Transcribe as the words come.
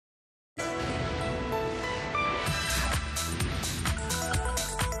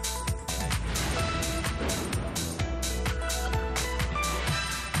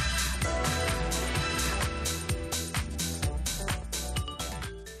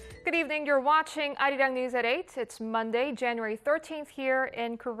Good evening. You're watching ARIRANG News at 8. It's Monday, January 13th here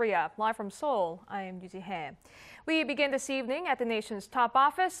in Korea. Live from Seoul, I am Yoo Ji-hae. We begin this evening at the nation's top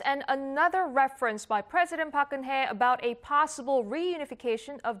office and another reference by President Park Geun-hye about a possible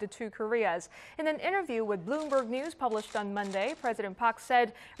reunification of the two Koreas. In an interview with Bloomberg News published on Monday, President Park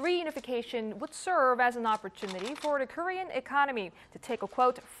said reunification would serve as an opportunity for the Korean economy to take a,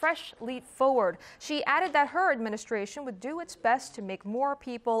 quote, fresh leap forward. She added that her administration would do its best to make more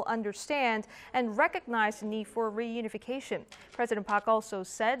people understand and recognize the need for reunification. President Park also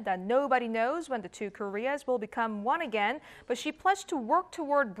said that nobody knows when the two Koreas will become one again, but she pledged to work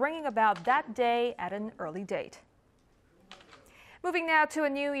toward bringing about that day at an early date. Moving now to a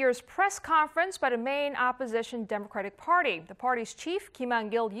New Year's press conference by the main opposition Democratic Party. The party's chief, Kim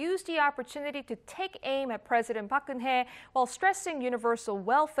Han-gil, used the opportunity to take aim at President Park Geun-hye while stressing universal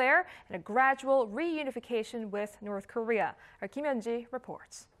welfare and a gradual reunification with North Korea. Our Kim Hyun-ji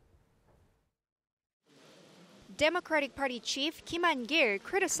reports. Democratic Party chief Kim Han-gil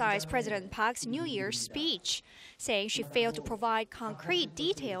criticized President Park's New Year's speech, saying she failed to provide concrete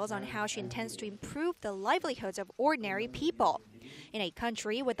details on how she intends to improve the livelihoods of ordinary people in a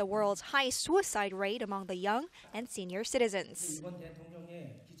country with the world's highest suicide rate among the young and senior citizens.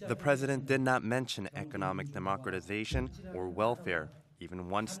 The president did not mention economic democratization or welfare, even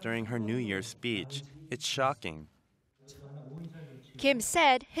once during her New Year's speech. It's shocking. Kim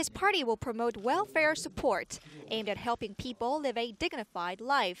said his party will promote welfare support aimed at helping people live a dignified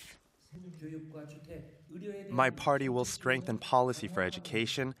life. My party will strengthen policy for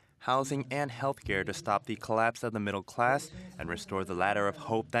education, housing, and healthcare to stop the collapse of the middle class and restore the ladder of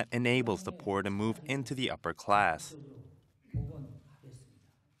hope that enables the poor to move into the upper class.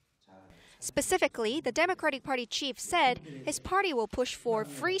 Specifically, the Democratic Party chief said his party will push for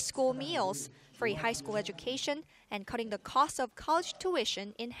free school meals, free high school education, and cutting the cost of college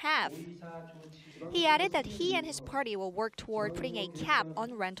tuition in half. He added that he and his party will work toward putting a cap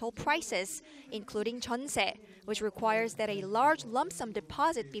on rental prices, including jeonse, which requires that a large lump sum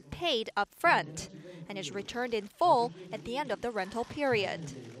deposit be paid up front and is returned in full at the end of the rental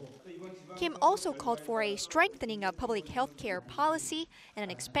period. Kim also called for a strengthening of public health care policy and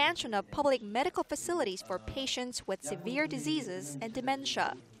an expansion of public medical facilities for patients with severe diseases and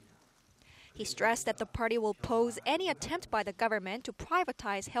dementia. He stressed that the party will oppose any attempt by the government to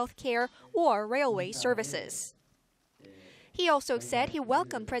privatize health care or railway services. He also said he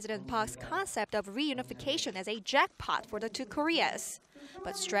welcomed President Park's concept of reunification as a jackpot for the two Koreas,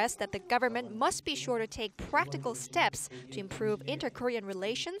 but stressed that the government must be sure to take practical steps to improve inter-Korean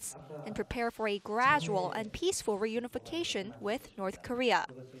relations and prepare for a gradual and peaceful reunification with North Korea.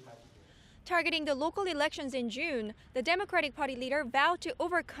 Targeting the local elections in June, the Democratic Party leader vowed to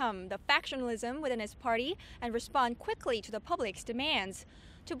overcome the factionalism within his party and respond quickly to the public's demands.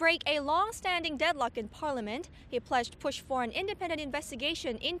 To break a long-standing deadlock in Parliament, he pledged to push for an independent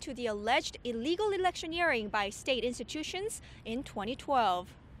investigation into the alleged illegal electioneering by state institutions in 2012.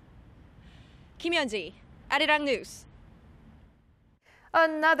 Kim Hyun-ji, ARIRANG News.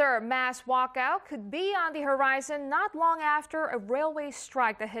 Another mass walkout could be on the horizon not long after a railway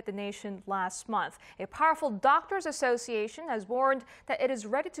strike that hit the nation last month. A powerful doctors' association has warned that it is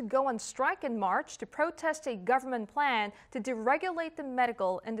ready to go on strike in March to protest a government plan to deregulate the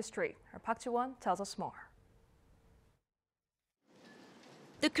medical industry. Our Park Ji-won tells us more.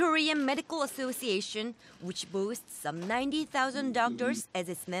 The Korean Medical Association, which boasts some 90,000 doctors as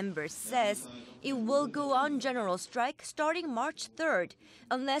its members, says it will go on general strike starting March 3rd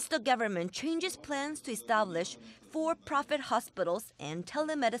unless the government changes plans to establish for-profit hospitals and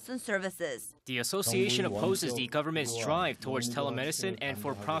telemedicine services. The association opposes the government's drive towards telemedicine and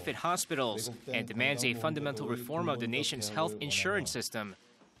for-profit hospitals and demands a fundamental reform of the nation's health insurance system.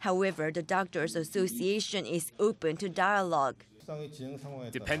 However, the Doctors Association is open to dialogue.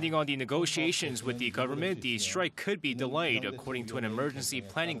 Depending on the negotiations with the government, the strike could be delayed, according to an emergency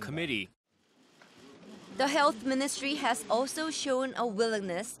planning committee. The health ministry has also shown a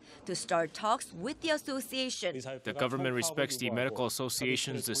willingness to start talks with the association. The government respects the medical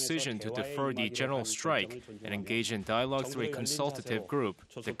association's decision to defer the general strike and engage in dialogue through a consultative group.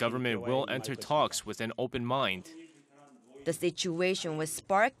 The government will enter talks with an open mind. The situation was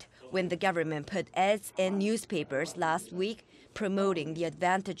sparked when the government put ads in newspapers last week promoting the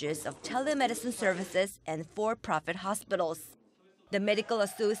advantages of telemedicine services and for-profit hospitals. The Medical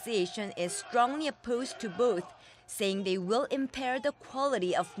Association is strongly opposed to both, saying they will impair the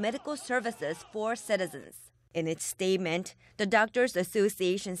quality of medical services for citizens. In its statement, the Doctors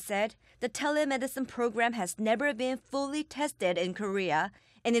Association said the telemedicine program has never been fully tested in Korea,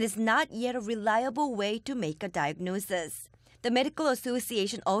 and it is not yet a reliable way to make a diagnosis. The Medical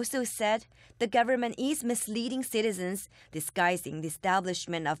Association also said the government is misleading citizens, disguising the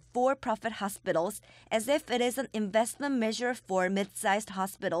establishment of for-profit hospitals as if it is an investment measure for mid-sized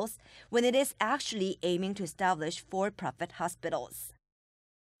hospitals when it is actually aiming to establish for-profit hospitals.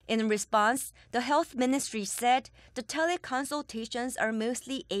 In response, the Health Ministry said the teleconsultations are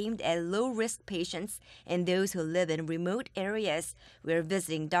mostly aimed at low-risk patients and those who live in remote areas where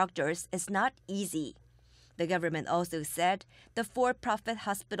visiting doctors is not easy. The government also said the for-profit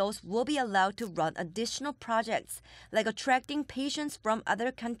hospitals will be allowed to run additional projects like attracting patients from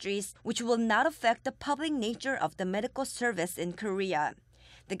other countries, which will not affect the public nature of the medical service in Korea.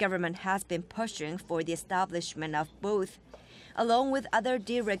 The government has been pushing for the establishment of both, along with other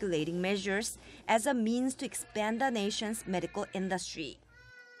deregulating measures, as a means to expand the nation's medical industry.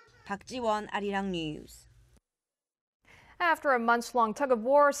 Park Ji-won, ARIRANG News. After a months-long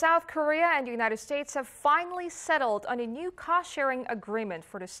tug-of-war, South Korea and the United States have finally settled on a new cost-sharing agreement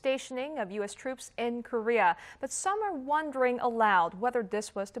for the stationing of U.S. troops in Korea. But some are wondering aloud whether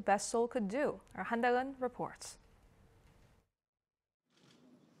this was the best Seoul could do. Our Han Daeun reports.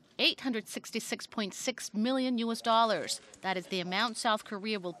 $866.6 million. That is the amount South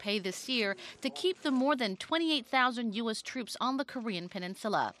Korea will pay this year to keep the more than 28,000 U.S. troops on the Korean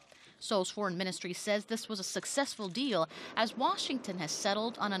peninsula. Seoul's foreign ministry says this was a successful deal as Washington has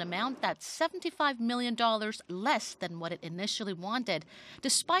settled on an amount that's $75 million less than what it initially wanted,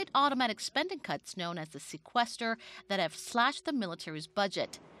 despite automatic spending cuts known as the sequester that have slashed the military's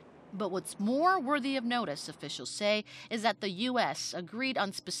budget. But what's more worthy of notice, officials say, is that the U.S. agreed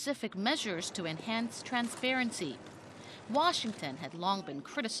on specific measures to enhance transparency. Washington had long been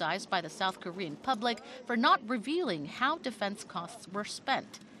criticized by the South Korean public for not revealing how defense costs were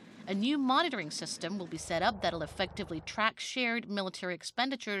spent. A new monitoring system will be set up that'll effectively track shared military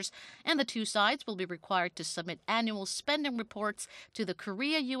expenditures, and the two sides will be required to submit annual spending reports to the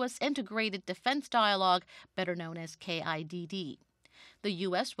Korea-U.S. Integrated Defense Dialogue, better known as KIDD. The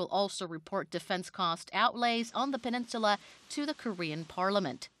U.S. will also report defense cost outlays on the peninsula to the Korean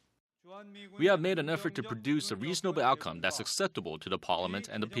parliament. We have made an effort to produce a reasonable outcome that's acceptable to the parliament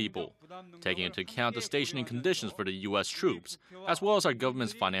and the people, taking into account the stationing conditions for the U.S. troops, as well as our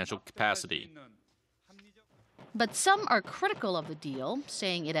government's financial capacity. But some are critical of the deal,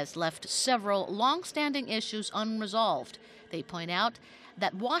 saying it has left several long-standing issues unresolved. They point out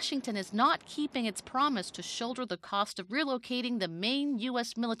that Washington is not keeping its promise to shoulder the cost of relocating the main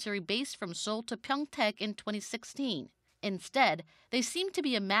U.S. military base from Seoul to Pyeongtaek in 2016. Instead, they seem to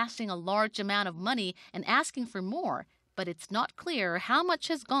be amassing a large amount of money and asking for more, but it's not clear how much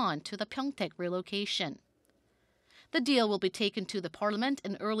has gone to the Pyeongtaek relocation. The deal will be taken to the parliament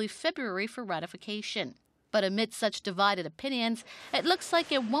in early February for ratification. But amid such divided opinions, it looks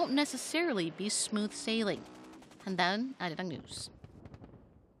like it won't necessarily be smooth sailing. Han Daeun, ARIRANG News.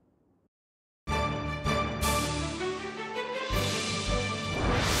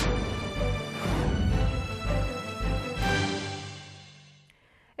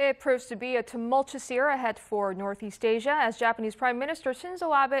 It proves to be a tumultuous year ahead for Northeast Asia as Japanese Prime Minister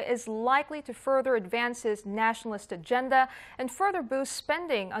Shinzo Abe is likely to further advance his nationalist agenda and further boost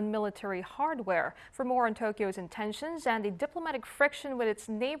spending on military hardware. For more on Tokyo's intentions and the diplomatic friction with its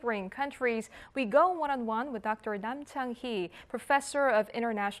neighboring countries, we go one-on-one with Dr. Nam Chang-hee, Professor of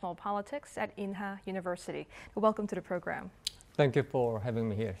International Politics at Inha University. Welcome to the program. Thank you for having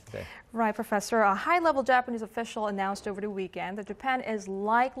me here today. Right, Professor. A high-level Japanese official announced over the weekend that Japan is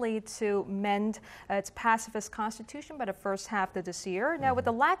likely to mend its pacifist constitution by the first half of this year. Now, with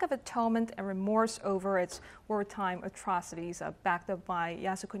the lack of atonement and remorse over its wartime atrocities backed up by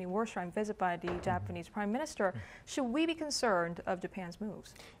Yasukuni War Shrine visit by the Japanese Prime Minister, should we be concerned of Japan's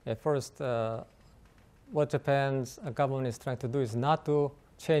moves? First, what Japan's government is trying to do is not to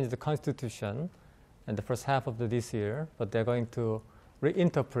change the constitution in the first half of this year, but they're going to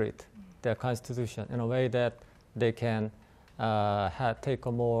reinterpret their constitution in a way that they can take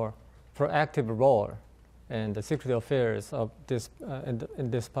a more proactive role in the security affairs of this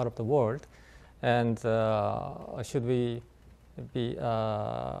in this part of the world. And should we be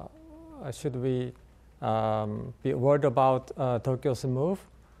worried about Tokyo's move?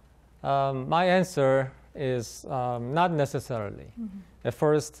 My answer is not necessarily. At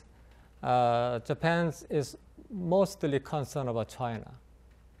first, Japan is mostly concerned about China,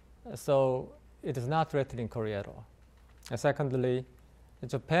 so it is not threatening Korea at all. And secondly,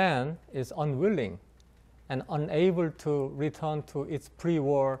 Japan is unwilling and unable to return to its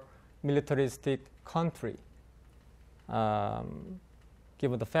pre-war militaristic country,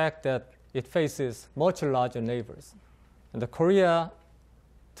 given the fact that it faces much larger neighbors. And Korea,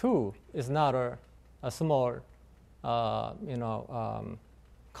 too, is not a small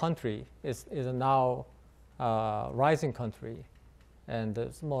country is now rising country, and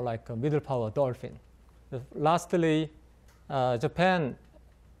it's more like a middle power dolphin. Lastly, Japan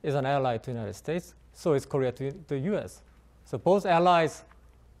is an ally to the United States, so is Korea to the U.S. So both allies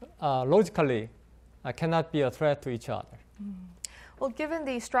logically cannot be a threat to each other. Well, given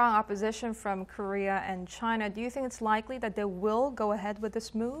the strong opposition from Korea and China, do you think it's likely that they will go ahead with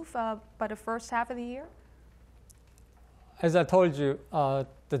this move by the first half of the year? As I told you,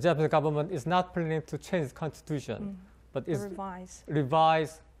 the Japanese government is not planning to change the constitution, but is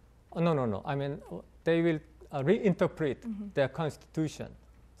revise. No. I mean, they will reinterpret their constitution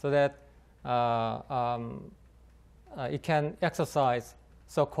so that it can exercise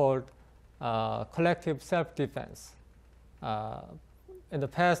so-called collective self-defense. In the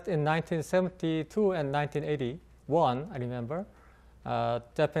past, in 1972 and 1981, I remember,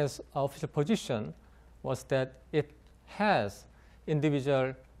 Japan's official position was that it has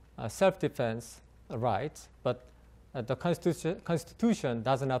individual self-defense rights, but the Constitution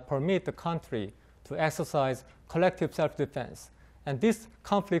does not permit the country to exercise collective self-defense. And this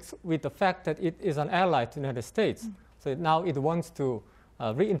conflicts with the fact that it is an ally to the United States. So now it wants to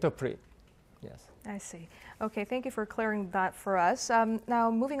reinterpret. Yes. I see. Okay, thank you for clearing that for us. Now,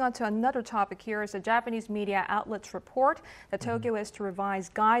 moving on to another topic here is the Japanese media outlets report that Tokyo is to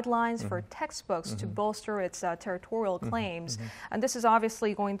revise guidelines for textbooks to bolster its territorial claims. And this is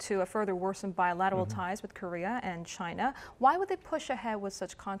obviously going to further worsen bilateral ties with Korea and China. Why would they push ahead with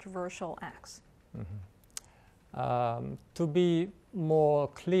such controversial acts? To be more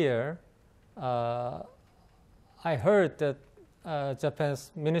clear, I heard that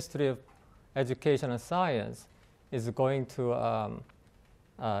Japan's Ministry of Education and Science is going to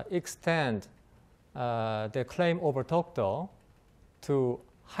extend their claim over Dokdo to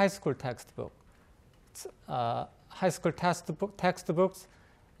high school textbooks,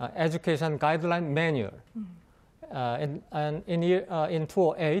 education guideline manual. And in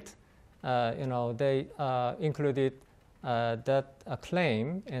 2008, they included that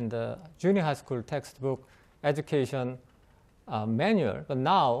claim in the junior high school textbook education manual, but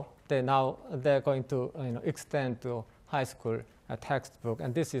now they're going to extend to high school textbook,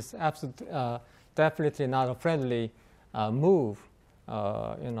 and this is definitely not a friendly move,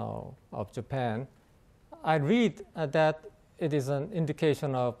 of Japan. I read that it is an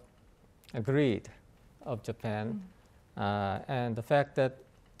indication of greed of Japan, and the fact that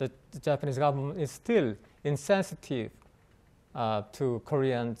the Japanese government is still insensitive to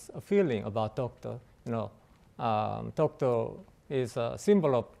Koreans' feeling about Dokdo. Dokdo is a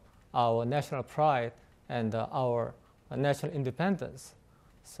symbol of our national pride and our national independence.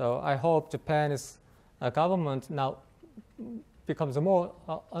 So I hope Japan's government now becomes more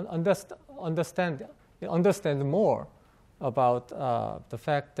understand more about the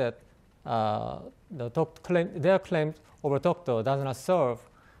fact that their claim over Dokdo does not serve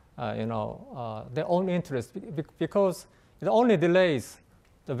their own interest, because it only delays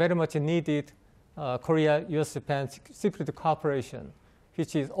the very much needed Korea-US-Japan security cooperation,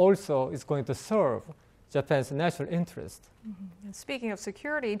 which is going to serve Japan's national interest. And speaking of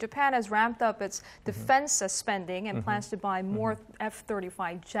security, Japan has ramped up its defense spending and plans to buy more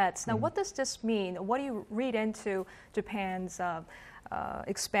F-35 jets. Now, what does this mean? What do you read into Japan's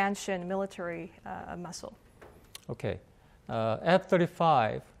expansion military muscle? Okay.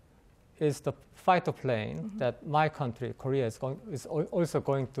 F-35 is the fighter plane that my country, Korea, is also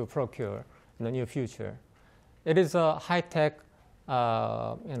going to procure in the near future. It is a high-tech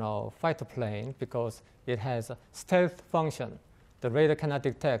fighter plane because it has a stealth function. The radar cannot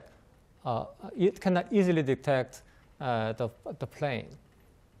detect, it cannot easily detect the plane.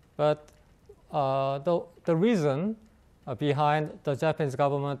 But the reason behind the Japanese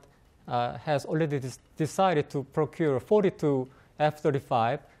government has already decided to procure 42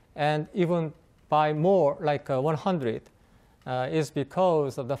 F-35 and even buy more, like 100, is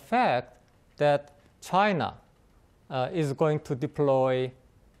because of the fact that China is going to deploy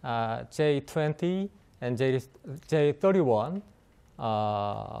J-20 and J-31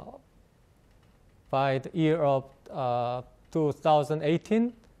 by the year of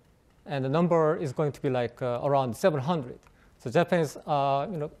 2018, and the number is going to be like around 700. So Japan's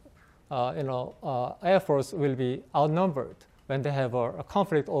Air Force will be outnumbered when they have a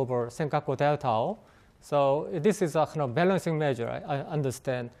conflict over Senkaku Delta. So this is a kind of balancing measure, I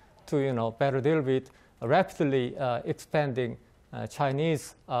understand, to better deal with a rapidly expanding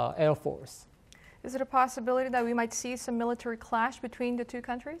Chinese Air Force. Is it a possibility that we might see some military clash between the two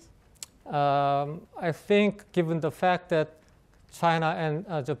countries? I think, given the fact that China and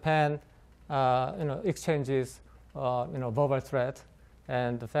Japan, exchanges verbal threat,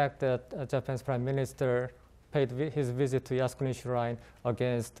 and the fact that Japan's Prime Minister paid his visit to Yasukuni Shrine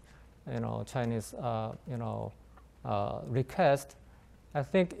against Chinese request, I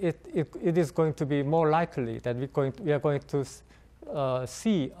think it is going to be more likely that we are going to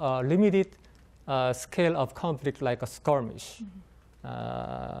see a limited scale of conflict like a skirmish.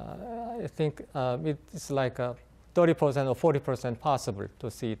 I think it's like 30% or 40% possible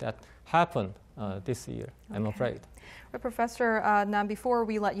to see that happen this year, I'm afraid. But Professor Nam, before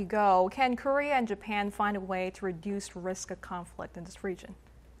we let you go, can Korea and Japan find a way to reduce risk of conflict in this region?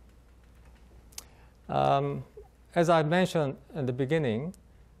 As I mentioned in the beginning,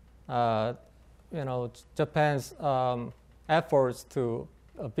 Japan's efforts to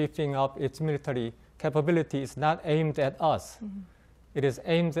beefing up its military capability is not aimed at us. It is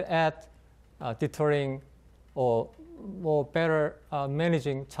aimed at deterring or better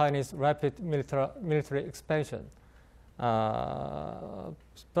managing Chinese rapid military expansion. But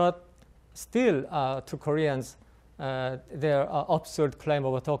still, to Koreans, their absurd claim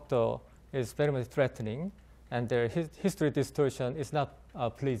of a doctor is very much threatening, and their history distortion is not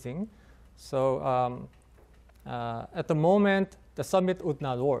pleasing. So at the moment, the summit would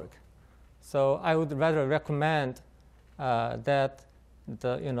not work. So I would rather recommend that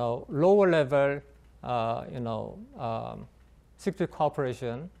the lower level secret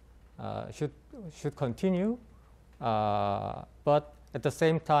cooperation should continue, but at the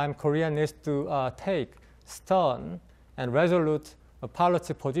same time, Korea needs to take stern and resolute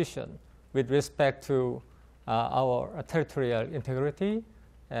policy position with respect to our territorial integrity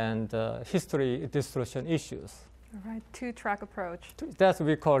and history distortion issues. All right, two-track approach. That's what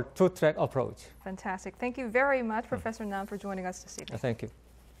we call two-track approach. Fantastic. Thank you very much, Professor Nam, for joining us this evening. Thank you.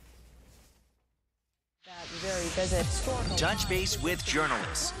 Touch base with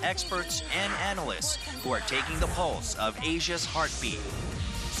journalists, experts, and analysts who are taking the pulse of Asia's heartbeat.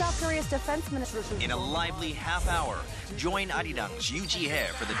 South Korea's defense minister. In a lively half hour, join ARIRANG's Yoo Ji-hae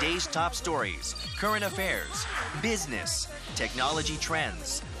for the day's top stories, current affairs, business, technology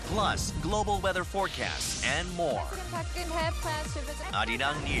trends, plus global weather forecasts and more.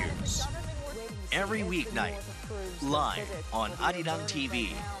 ARIRANG News. Every weeknight, live on ARIRANG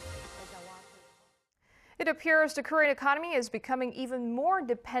TV. It appears the Korean economy is becoming even more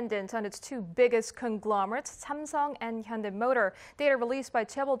dependent on its two biggest conglomerates, Samsung and Hyundai Motor. Data released by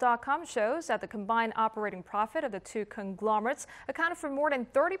Chaebol.com shows that the combined operating profit of the two conglomerates accounted for more than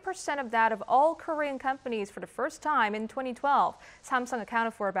 30% of that of all Korean companies for the first time in 2012. Samsung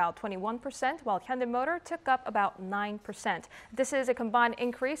accounted for about 21%, while Hyundai Motor took up about 9%. This is a combined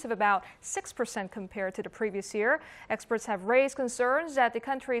increase of about 6% compared to the previous year. Experts have raised concerns that the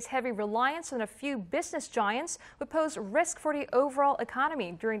country's heavy reliance on a few business giants would pose risk for the overall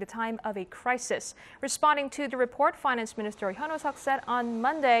economy during the time of a crisis. Responding to the report, Finance Minister Hyun-ho-seok said on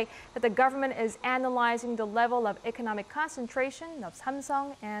Monday that the government is analyzing the level of economic concentration of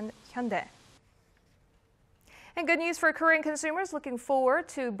Samsung and Hyundai. And good news for Korean consumers looking forward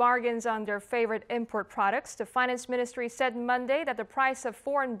to bargains on their favorite import products. The Finance Ministry said Monday that the price of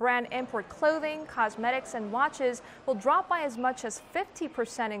foreign brand import clothing, cosmetics, and watches will drop by as much as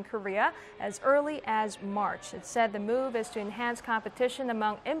 50% in Korea as early as March. It said the move is to enhance competition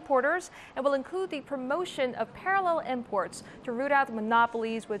among importers and will include the promotion of parallel imports to root out the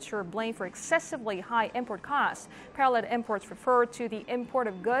monopolies which are blamed for excessively high import costs. Parallel imports refer to the import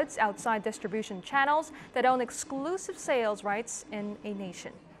of goods outside distribution channels that own exclusive sales rights in a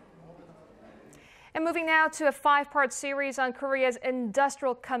nation. And moving now to a 5-part series on Korea's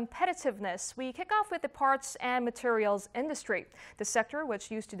industrial competitiveness, we kick off with the parts and materials industry. The sector, which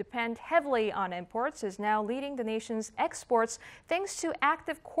used to depend heavily on imports, is now leading the nation's exports thanks to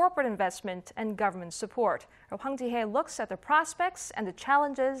active corporate investment and government support. Hwang Ji-hae looks at the prospects and the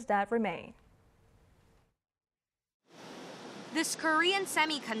challenges that remain. This Korean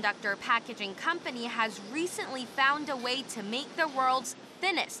semiconductor packaging company has recently found a way to make the world's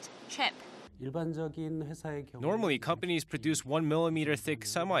thinnest chip. Normally, companies produce 1 millimeter thick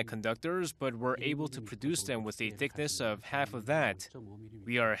semiconductors, but we're able to produce them with a thickness of half of that.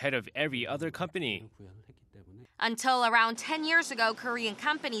 We are ahead of every other company. Until around 10 years ago, Korean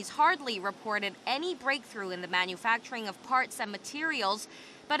companies hardly reported any breakthrough in the manufacturing of parts and materials,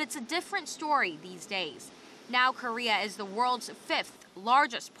 but it's a different story these days. Now Korea is the world's 5th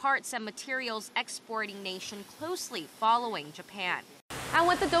largest parts and materials exporting nation, closely following Japan. And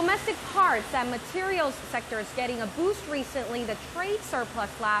with the domestic parts and materials sectors getting a boost recently, the trade surplus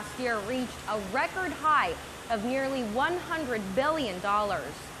last year reached a record high of nearly $100 billion.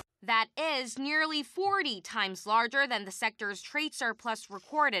 That is nearly 40 times larger than the sector's trade surplus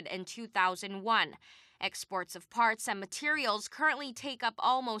recorded in 2001. Exports of parts and materials currently take up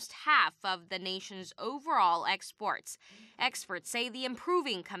almost half of the nation's overall exports. Experts say the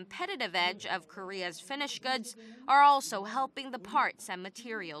improving competitive edge of Korea's finished goods are also helping the parts and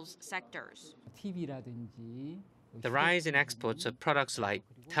materials sectors. The rise in exports of products like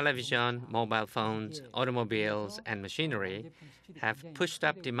television, mobile phones, automobiles, and machinery have pushed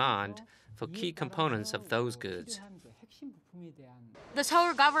up demand for key components of those goods. The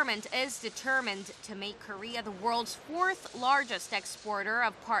Seoul government is determined to make Korea the world's fourth largest exporter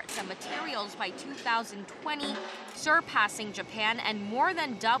of parts and materials by 2020, surpassing Japan and more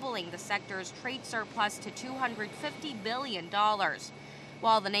than doubling the sector's trade surplus to $250 billion.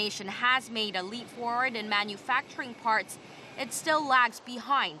 While the nation has made a leap forward in manufacturing parts, it still lags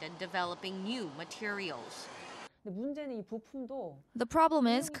behind in developing new materials. The problem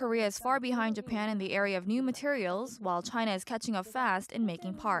is Korea is far behind Japan in the area of new materials, while China is catching up fast in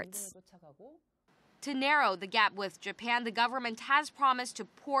making parts. To narrow the gap with Japan, the government has promised to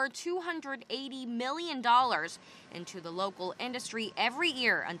pour $280 million into the local industry every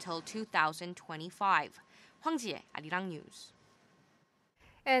year until 2025. Hwang Ji-hae, ARIRANG News.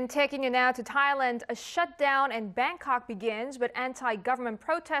 And taking you now to Thailand, a shutdown in Bangkok begins, with anti-government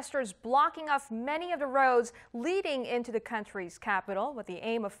protesters blocking off many of the roads leading into the country's capital, with the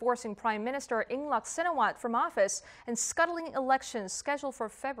aim of forcing Prime Minister Yingluck Shinawatra from office and scuttling elections scheduled for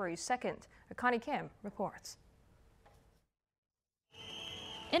February 2nd. Connie Kim reports.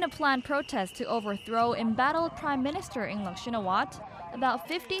 In a planned protest to overthrow embattled Prime Minister Yingluck Shinawatra, about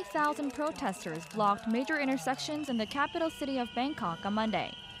 50,000 protesters blocked major intersections in the capital city of Bangkok on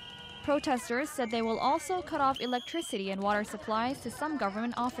Monday. Protesters said they will also cut off electricity and water supplies to some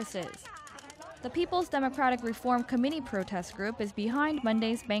government offices. The People's Democratic Reform Committee protest group is behind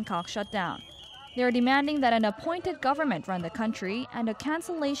Monday's Bangkok shutdown. They are demanding that an appointed government run the country and a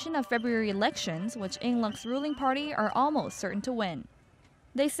cancellation of February elections, which Yingluck's ruling party are almost certain to win.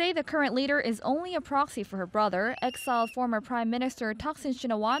 They say the current leader is only a proxy for her brother, exiled former Prime Minister Thaksin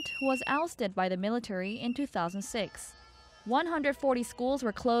Shinawatra, who was ousted by the military in 2006. 140 schools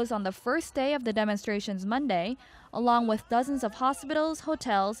were closed on the first day of the demonstrations Monday, along with dozens of hospitals,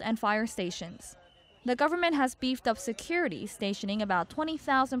 hotels, and fire stations. The government has beefed up security, stationing about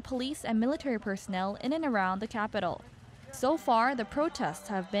 20,000 police and military personnel in and around the capital. So far, the protests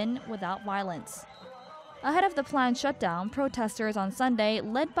have been without violence. Ahead of the planned shutdown, protesters on Sunday,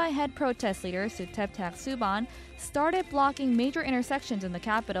 led by head protest leader Suthep Suban, started blocking major intersections in the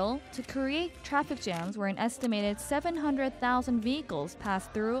capital to create traffic jams where an estimated 700,000 vehicles pass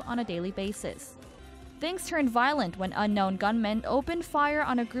through on a daily basis. Things turned violent when unknown gunmen opened fire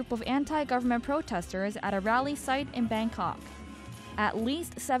on a group of anti-government protesters at a rally site in Bangkok. At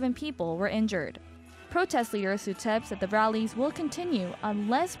least 7 people were injured. Protest leader Suthep said the rallies will continue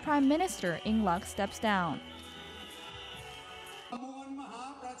unless Prime Minister Yingluck steps down.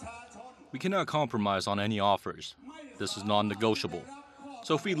 We cannot compromise on any offers. This is non-negotiable.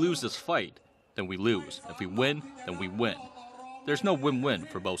 So if we lose this fight, then we lose. If we win, then we win. There's no win-win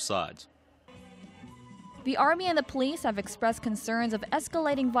for both sides. The army and the police have expressed concerns of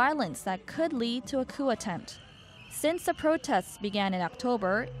escalating violence that could lead to a coup attempt. Since the protests began in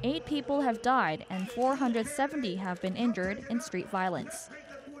October, 8 people have died and 470 have been injured in street violence.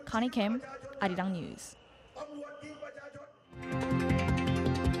 Connie Kim, ARIRANG News.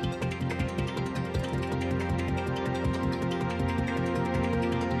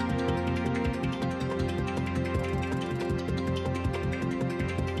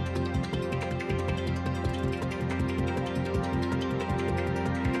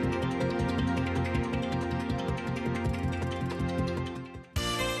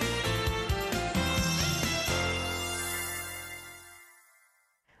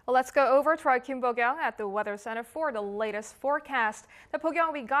 Well, let's go over to our Kim Bo-kyung at the Weather Center for the latest forecast. Now,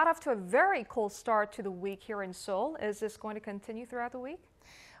 Bo-kyung, we got off to a very cold start to the week here in Seoul. Is this going to continue throughout the week?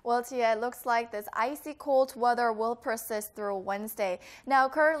 Well, Tia, it looks like this icy cold weather will persist through Wednesday. Now,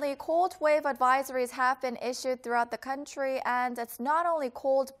 currently, cold wave advisories have been issued throughout the country, and it's not only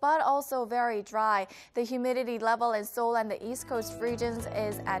cold, but also very dry. The humidity level in Seoul and the East Coast regions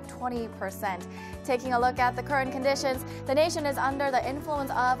is at 20%. Taking a look at the current conditions, the nation is under the influence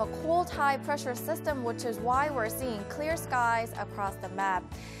of a cold high pressure system, which is why we're seeing clear skies across the map.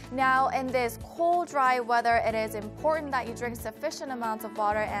 Now, in this cold, dry weather, it is important that you drink sufficient amounts of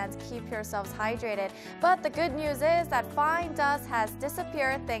water and keep yourselves hydrated. But the good news is that fine dust has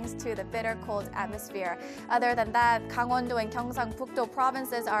disappeared thanks to the bitter cold atmosphere. Other than that, Gangwon-do and Gyeongsang-Pukto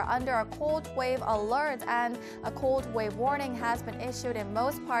provinces are under a cold wave alert, and a cold wave warning has been issued in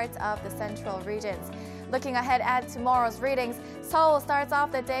most parts of the central regions. Looking ahead at tomorrow's readings, Seoul starts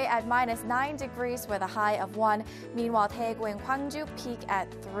off the day at -9 degrees with a high of 1. Meanwhile, Daegu and Gwangju peak at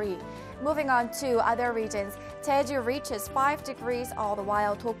 3. Moving on to other regions, Jeju reaches 5 degrees, all the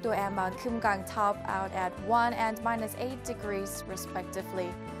while Dokdo and Mount Kumgang top out at 1 and -8 degrees respectively.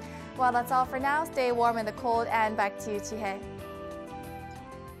 Well, that's all for now. Stay warm in the cold, and back to you, Ji-hae.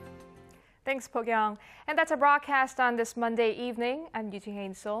 Thanks, Po-kyung. And that's a broadcast on this Monday evening. I'm Yoo Ji-hae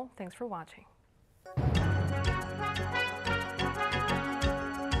in Seoul. Thanks for watching.